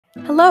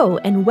Hello,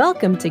 and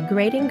welcome to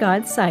Great in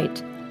God's Sight,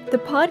 the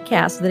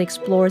podcast that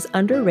explores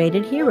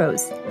underrated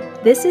heroes.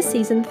 This is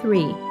Season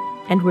 3,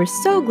 and we're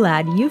so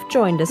glad you've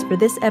joined us for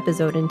this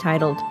episode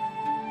entitled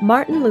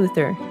Martin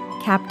Luther,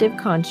 Captive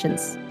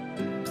Conscience.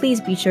 Please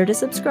be sure to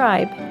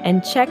subscribe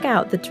and check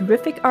out the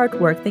terrific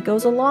artwork that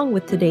goes along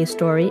with today's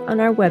story on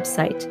our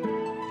website,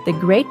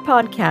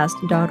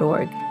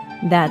 thegreatpodcast.org.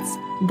 That's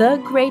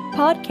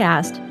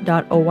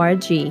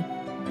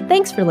thegreatpodcast.org.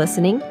 Thanks for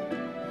listening.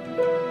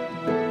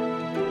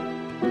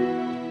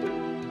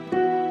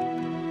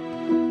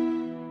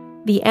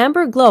 The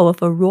amber glow of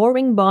a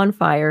roaring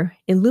bonfire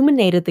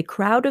illuminated the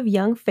crowd of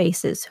young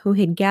faces who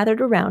had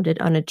gathered around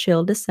it on a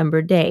chill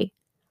December day.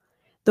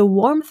 The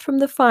warmth from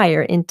the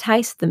fire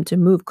enticed them to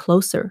move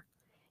closer,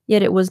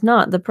 yet it was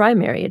not the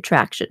primary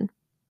attraction.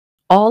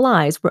 All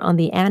eyes were on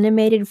the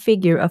animated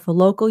figure of a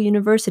local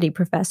university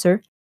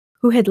professor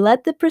who had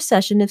led the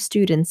procession of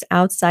students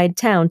outside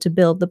town to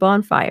build the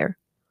bonfire.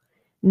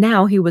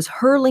 Now he was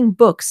hurling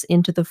books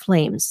into the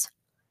flames.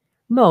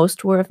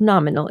 Most were of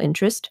nominal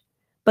interest,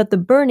 but the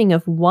burning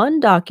of one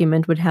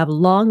document would have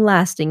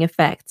long-lasting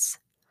effects.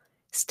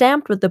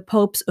 Stamped with the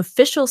Pope's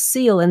official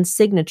seal and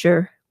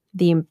signature,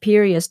 the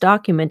imperious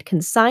document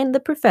consigned the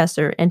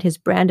professor and his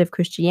brand of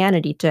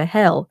Christianity to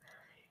hell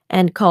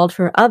and called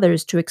for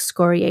others to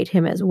excoriate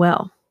him as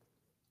well.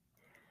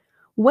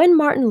 When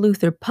Martin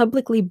Luther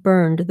publicly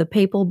burned the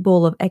papal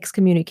bull of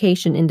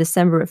excommunication in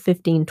December of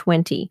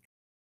 1520,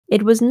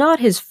 it was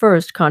not his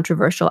first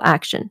controversial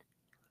action.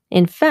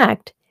 In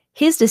fact,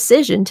 his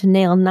decision to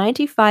nail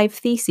 95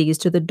 theses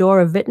to the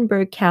door of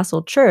Wittenberg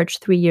Castle Church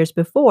 3 years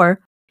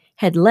before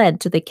had led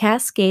to the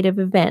cascade of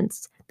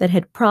events that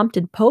had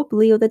prompted Pope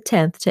Leo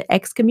X to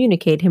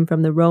excommunicate him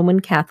from the Roman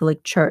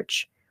Catholic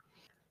Church.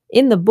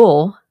 In the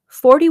bull,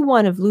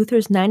 41 of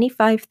Luther's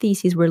 95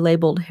 theses were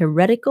labeled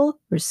heretical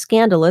or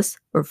scandalous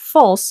or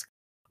false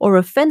or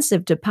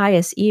offensive to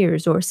pious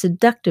ears or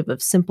seductive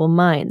of simple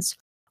minds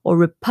or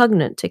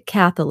repugnant to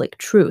Catholic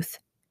truth.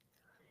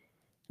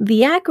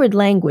 The acrid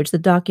language the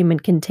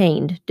document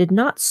contained did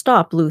not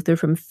stop Luther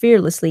from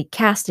fearlessly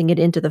casting it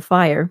into the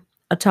fire,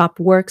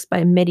 atop works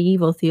by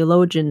medieval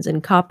theologians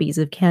and copies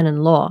of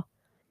canon law.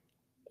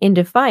 In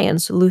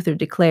defiance, Luther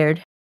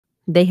declared,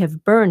 "They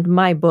have burned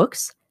my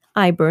books,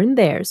 I burn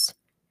theirs."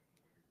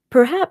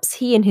 Perhaps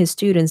he and his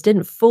students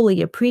didn't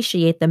fully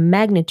appreciate the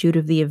magnitude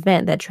of the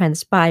event that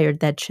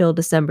transpired that chill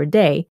December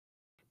day,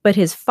 but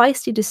his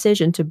feisty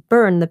decision to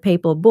burn the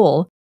papal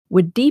bull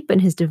would deepen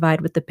his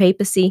divide with the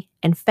papacy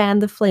and fan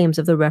the flames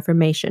of the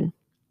Reformation.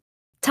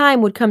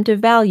 Time would come to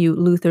value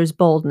Luther's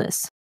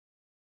boldness.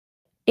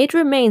 It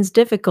remains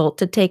difficult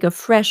to take a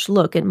fresh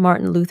look at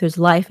Martin Luther's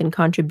life and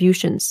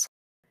contributions.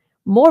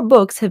 More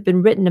books have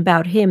been written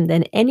about him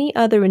than any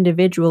other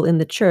individual in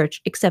the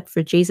Church except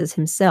for Jesus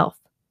himself.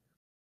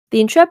 The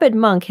intrepid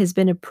monk has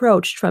been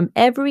approached from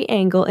every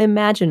angle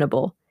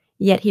imaginable,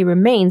 yet he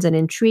remains an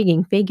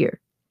intriguing figure.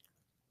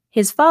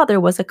 His father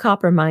was a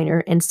copper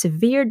miner and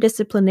severe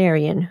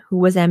disciplinarian who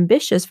was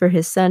ambitious for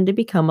his son to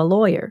become a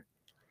lawyer.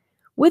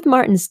 With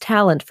Martin's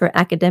talent for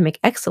academic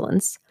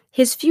excellence,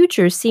 his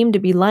future seemed to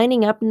be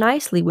lining up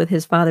nicely with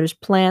his father's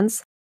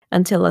plans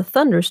until a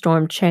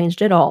thunderstorm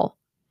changed it all.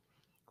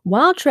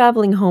 While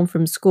traveling home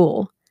from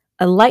school,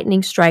 a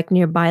lightning strike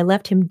nearby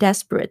left him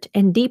desperate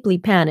and deeply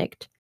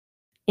panicked.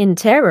 In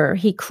terror,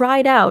 he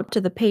cried out to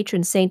the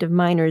patron saint of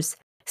miners,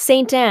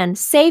 "Saint Anne,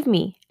 save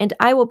me, and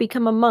I will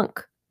become a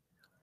monk."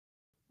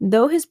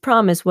 Though his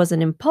promise was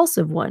an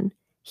impulsive one,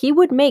 he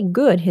would make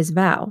good his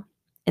vow,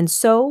 and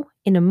so,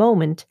 in a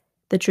moment,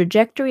 the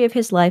trajectory of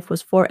his life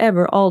was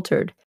forever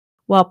altered,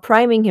 while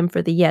priming him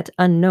for the yet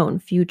unknown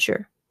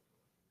future.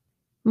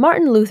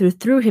 Martin Luther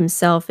threw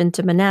himself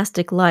into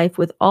monastic life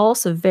with all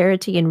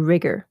severity and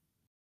rigor.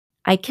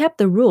 "I kept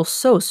the rules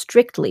so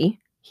strictly,"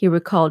 he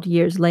recalled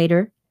years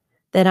later,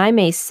 "that I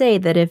may say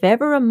that if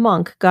ever a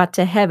monk got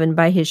to heaven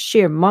by his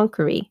sheer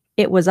monkery,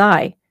 it was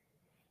I.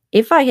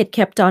 If I had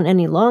kept on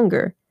any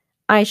longer,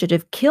 I should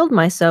have killed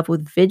myself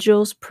with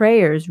vigils,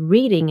 prayers,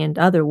 reading, and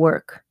other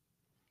work."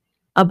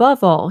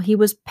 Above all, he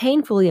was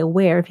painfully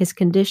aware of his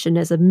condition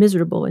as a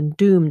miserable and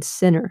doomed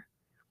sinner.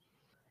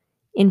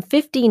 In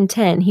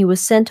 1510, he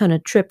was sent on a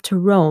trip to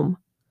Rome.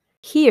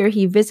 Here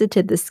he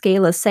visited the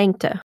Scala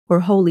Sancta, or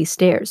Holy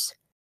Stairs.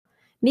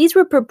 These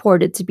were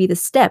purported to be the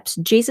steps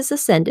Jesus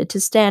ascended to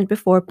stand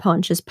before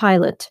Pontius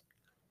Pilate.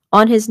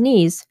 On his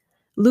knees,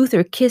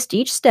 Luther kissed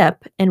each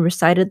step and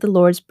recited the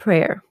Lord's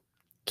Prayer.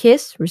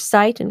 Kiss,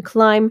 recite, and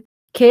climb,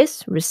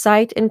 kiss,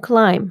 recite, and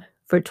climb,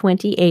 for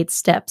 28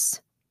 steps.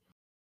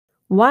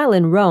 While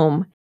in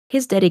Rome,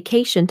 his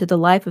dedication to the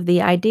life of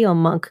the ideal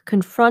monk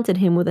confronted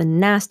him with a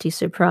nasty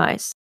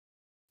surprise.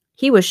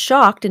 He was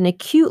shocked and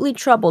acutely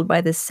troubled by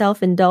the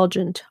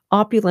self-indulgent,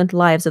 opulent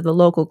lives of the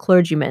local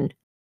clergymen.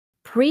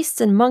 Priests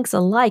and monks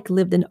alike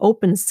lived in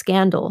open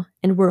scandal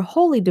and were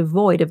wholly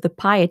devoid of the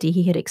piety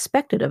he had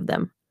expected of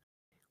them.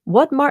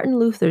 What Martin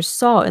Luther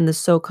saw in the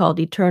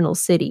so-called Eternal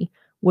City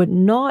would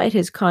gnaw at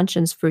his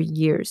conscience for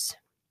years.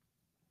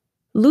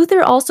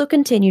 Luther also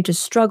continued to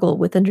struggle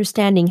with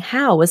understanding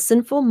how a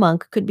sinful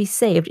monk could be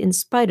saved in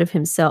spite of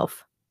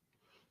himself.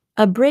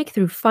 A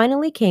breakthrough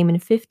finally came in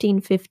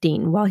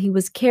 1515 while he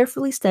was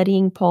carefully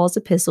studying Paul's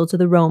epistle to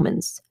the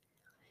Romans.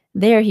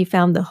 There he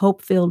found the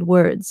hope-filled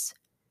words,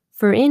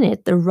 "For in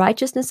it the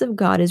righteousness of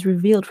God is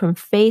revealed from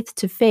faith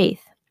to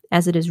faith,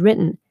 as it is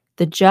written,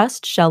 the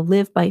just shall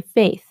live by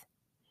faith."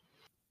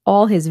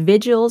 All his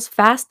vigils,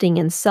 fasting,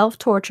 and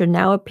self-torture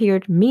now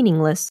appeared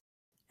meaningless,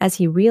 as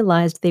he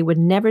realized they would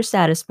never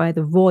satisfy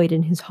the void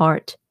in his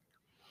heart.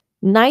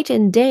 "Night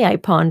and day I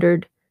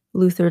pondered,"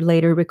 Luther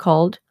later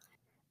recalled,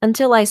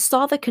 "until I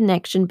saw the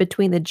connection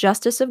between the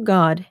justice of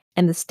God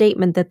and the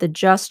statement that the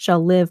just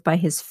shall live by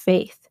his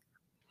faith.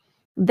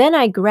 Then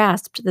I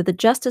grasped that the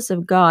justice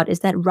of God is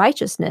that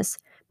righteousness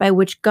by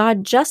which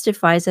God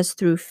justifies us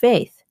through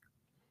faith.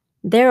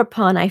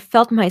 Thereupon I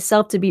felt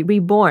myself to be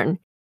reborn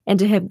and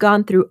to have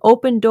gone through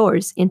open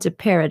doors into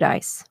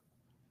paradise."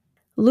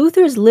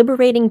 Luther's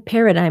liberating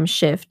paradigm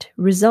shift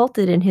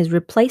resulted in his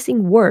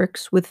replacing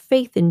works with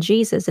faith in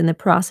Jesus in the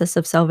process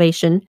of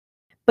salvation,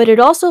 but it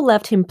also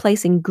left him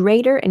placing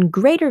greater and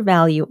greater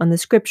value on the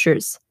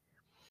Scriptures.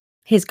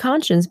 His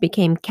conscience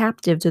became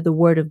captive to the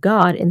Word of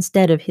God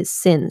instead of his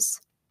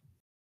sins.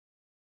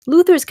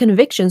 Luther's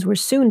convictions were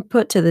soon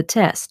put to the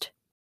test.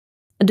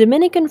 A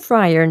Dominican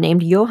friar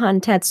named Johann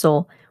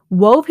Tetzel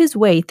wove his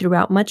way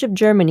throughout much of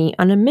Germany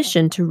on a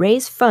mission to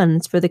raise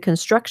funds for the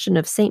construction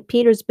of St.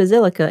 Peter's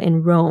Basilica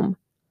in Rome.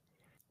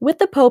 With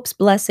the Pope's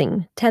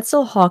blessing,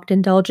 Tetzel hawked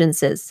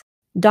indulgences,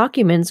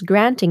 documents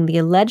granting the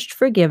alleged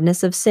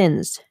forgiveness of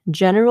sins,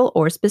 general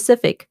or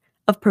specific,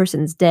 of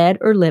persons dead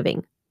or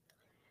living.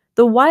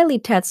 The wily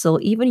Tetzel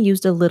even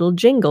used a little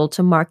jingle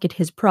to market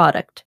his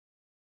product.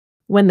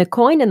 "When the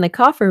coin in the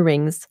coffer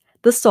rings,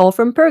 the soul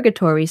from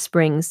purgatory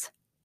springs."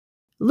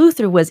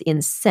 Luther was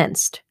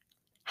incensed.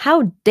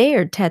 How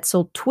dared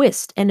Tetzel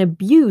twist and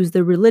abuse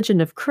the religion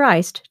of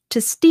Christ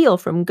to steal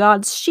from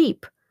God's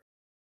sheep?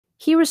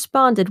 He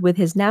responded with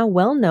his now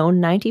well-known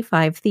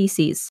 95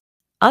 Theses,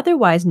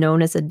 otherwise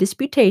known as a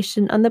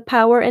disputation on the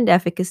power and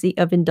efficacy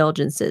of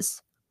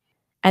indulgences.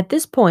 At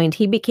this point,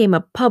 he became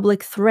a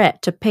public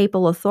threat to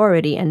papal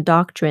authority and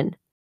doctrine.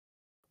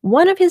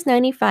 One of his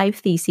 95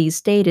 Theses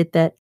stated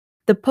that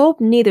the Pope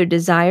neither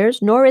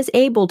desires nor is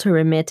able to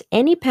remit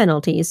any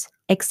penalties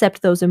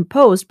except those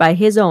imposed by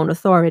his own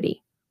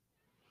authority.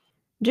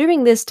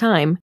 During this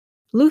time,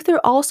 Luther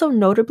also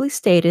notably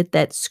stated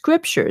that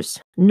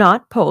scriptures,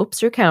 not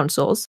popes or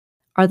councils,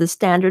 are the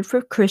standard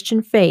for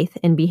Christian faith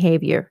and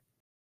behavior.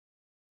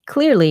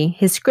 Clearly,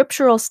 his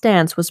scriptural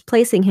stance was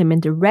placing him in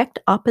direct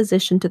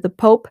opposition to the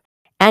Pope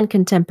and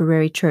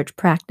contemporary church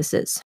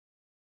practices.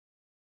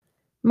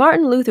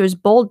 Martin Luther's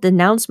bold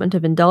denouncement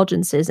of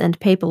indulgences and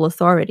papal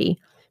authority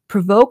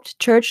provoked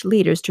church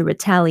leaders to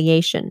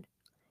retaliation.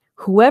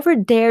 Whoever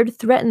dared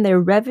threaten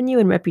their revenue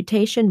and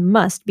reputation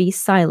must be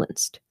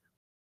silenced.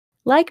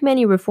 Like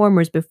many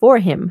reformers before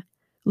him,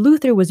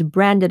 Luther was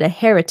branded a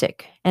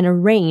heretic and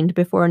arraigned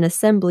before an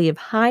assembly of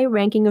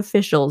high-ranking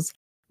officials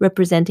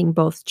representing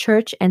both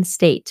church and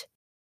state.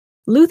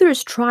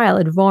 Luther's trial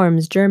at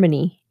Worms,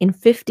 Germany, in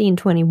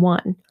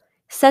 1521,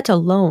 set a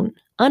lone,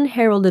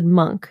 unheralded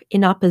monk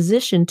in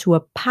opposition to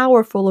a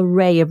powerful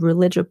array of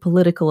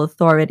religious-political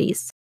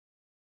authorities.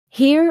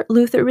 Here,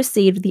 Luther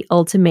received the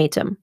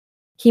ultimatum.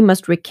 He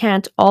must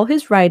recant all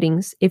his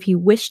writings if he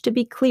wished to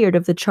be cleared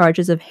of the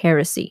charges of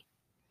heresy.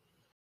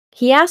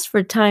 He asked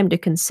for time to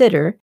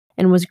consider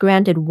and was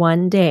granted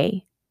 1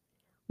 day.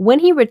 When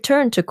he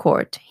returned to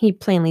court, he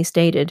plainly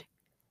stated,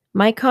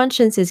 "My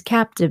conscience is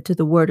captive to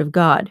the word of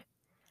God.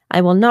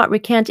 I will not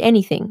recant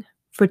anything,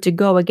 for to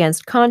go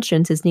against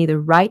conscience is neither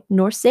right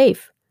nor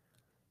safe.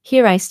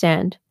 Here I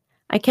stand.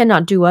 I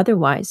cannot do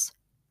otherwise.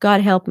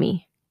 God help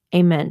me.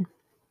 Amen."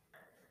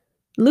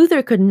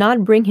 Luther could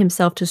not bring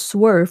himself to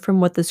swerve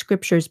from what the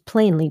scriptures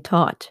plainly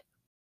taught.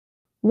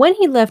 When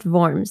he left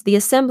Worms, the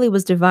assembly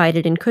was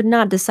divided and could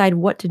not decide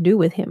what to do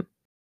with him.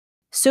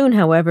 Soon,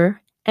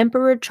 however,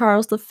 Emperor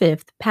Charles V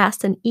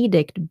passed an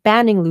edict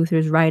banning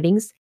Luther's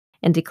writings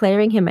and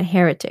declaring him a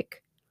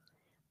heretic.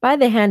 By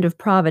the hand of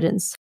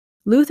Providence,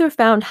 Luther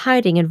found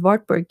hiding in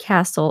Wartburg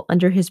Castle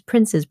under his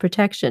prince's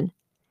protection.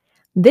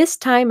 This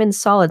time in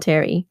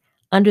solitary,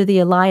 under the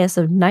alias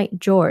of Knight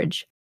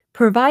George,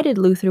 provided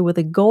Luther with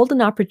a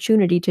golden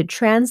opportunity to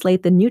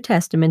translate the New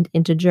Testament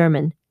into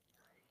German.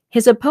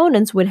 His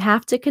opponents would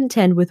have to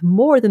contend with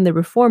more than the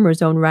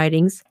Reformers' own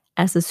writings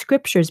as the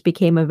scriptures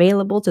became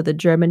available to the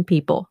German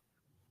people.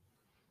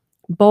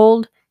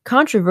 Bold,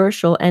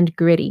 controversial, and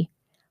gritty,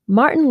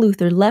 Martin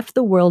Luther left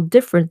the world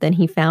different than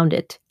he found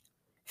it.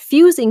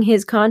 Fusing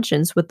his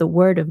conscience with the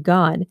Word of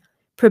God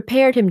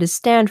prepared him to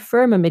stand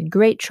firm amid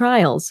great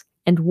trials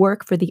and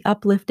work for the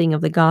uplifting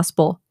of the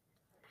gospel.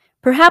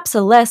 Perhaps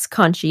a less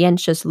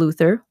conscientious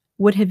Luther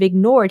would have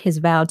ignored his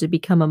vow to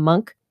become a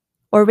monk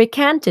or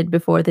recanted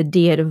before the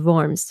Diet of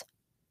Worms.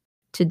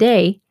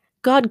 Today,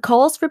 God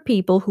calls for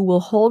people who will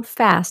hold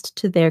fast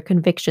to their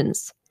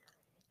convictions.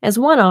 As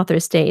one author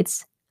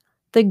states,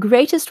 The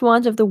greatest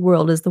want of the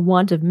world is the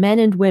want of men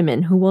and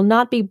women who will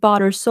not be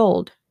bought or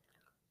sold,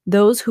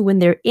 those who in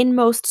their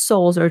inmost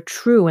souls are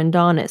true and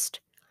honest,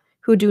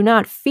 who do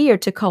not fear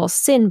to call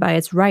sin by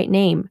its right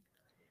name,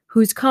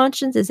 whose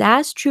conscience is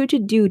as true to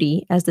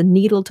duty as the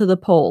needle to the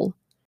pole,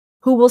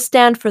 who will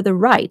stand for the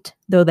right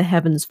though the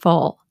heavens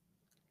fall.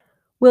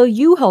 Will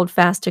you hold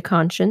fast to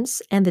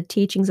conscience and the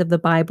teachings of the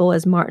Bible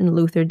as Martin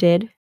Luther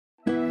did?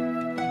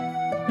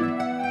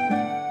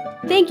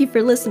 Thank you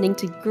for listening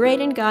to Great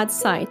in God's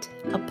Sight,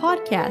 a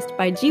podcast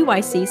by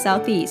GYC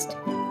Southeast.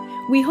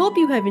 We hope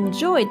you have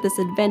enjoyed this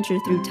adventure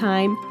through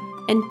time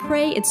and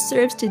pray it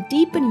serves to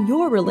deepen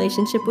your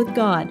relationship with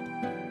God.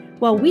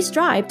 While we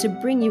strive to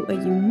bring you a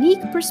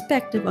unique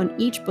perspective on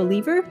each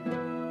believer,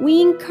 we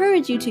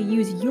encourage you to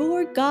use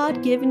your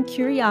God-given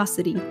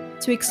curiosity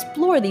to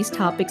explore these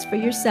topics for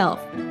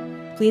yourself.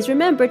 Please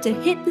remember to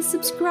hit the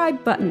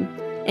subscribe button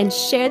and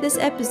share this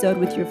episode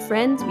with your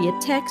friends via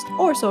text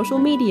or social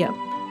media.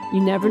 You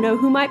never know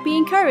who might be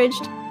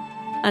encouraged.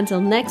 Until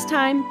next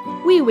time,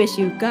 we wish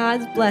you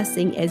God's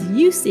blessing as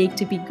you seek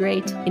to be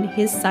great in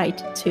His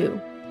sight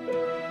too.